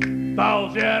 þá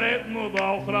sér einn út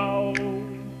á þrá,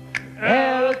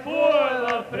 eða tvo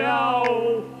eða þrjá,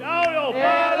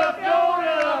 eða fjór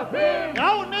eða fimm. Já,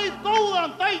 nei,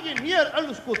 góðan daginn hér,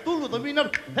 elsku dúllutar mínar.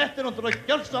 Þetta er náttúrulega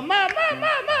gjörsa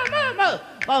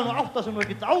það er nú átta sem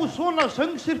ekki á svona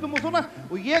söngsirpum og svona,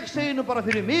 og ég segi nú bara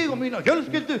fyrir mig og mína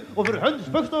fjölskyldu og fyrir hönd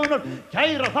Spaugstofunnar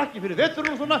kæra þakki fyrir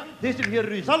veturinn og svona, þeir sem hér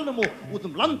eru í salnum og út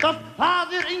land allt, það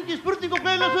er engin spurning og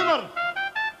gleðilega sumar.